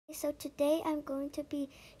So today I'm going to be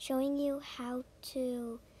showing you how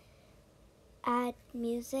to add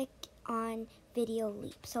music on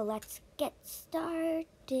Videoleap. So let's get started.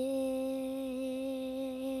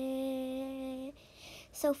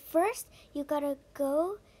 So first you gotta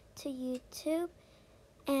go to YouTube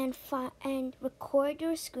and record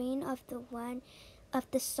your screen of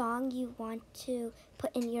the song you want to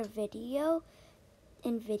put in your video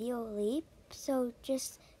in Videoleap. So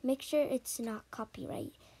just make sure it's not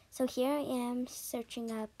copyright. So here I am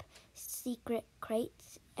searching up secret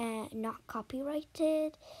crates and not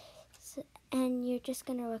copyrighted. And you're just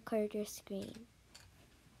gonna record your screen.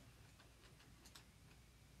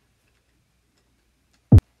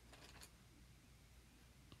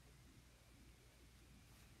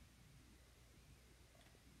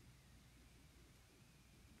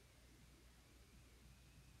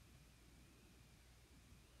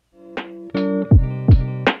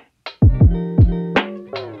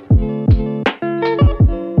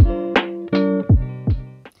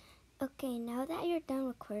 Okay, now that you're done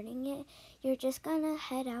recording it, you're just gonna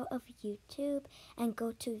head out of YouTube and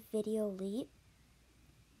go to Videoleap.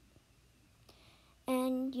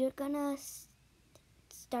 And you're gonna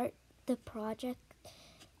start the project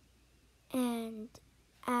and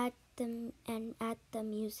add the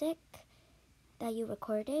music that you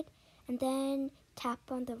recorded, and then tap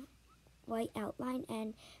on the white outline,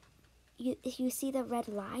 and if you see the red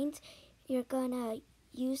lines, you're gonna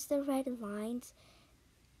use the red lines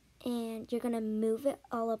and you're gonna move it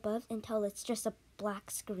all above until it's just a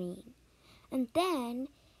black screen. And then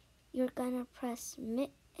you're gonna press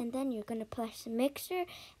mixer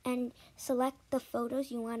and select the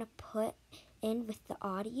photos you want to put in with the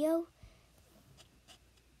audio.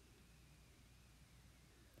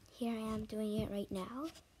 Here I am doing it right now.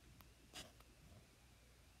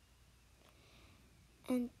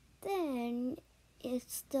 And then it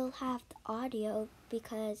still have the audio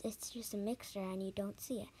because it's just a mixer and you don't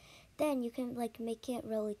see it. Then you can make it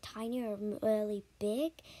really tiny or really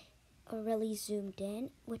big or really zoomed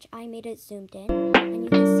in, which I made it zoomed in, and you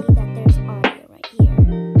can see that there's audio right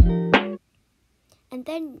here. And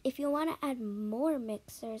then if you want to add more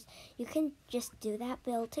mixers, you can just do that,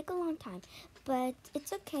 but it'll take a long time. But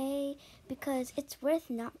it's okay because it's worth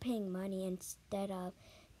not paying money instead of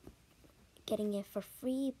getting it for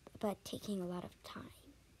free but taking a lot of time.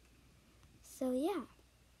 So yeah.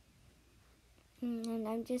 And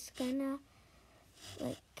I'm just gonna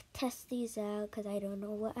test these out because I don't know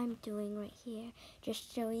what I'm doing right here.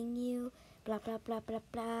 Just showing you blah blah blah blah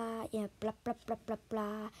blah, yeah, blah blah blah blah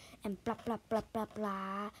blah, and blah blah blah blah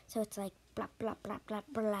blah. So it's like blah blah blah blah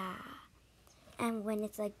blah. And when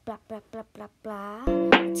it's like blah blah blah blah blah,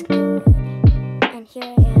 it's good. And here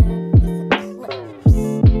I am with the clips.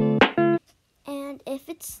 And if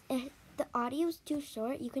the audio is too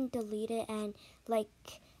short, you can delete it and add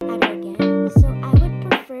it again. So I would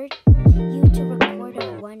prefer you to record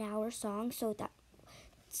a 1 hour song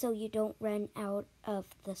so you don't run out of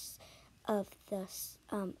this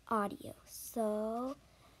audio. So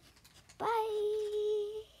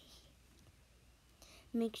bye.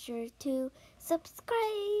 Make sure to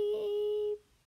subscribe.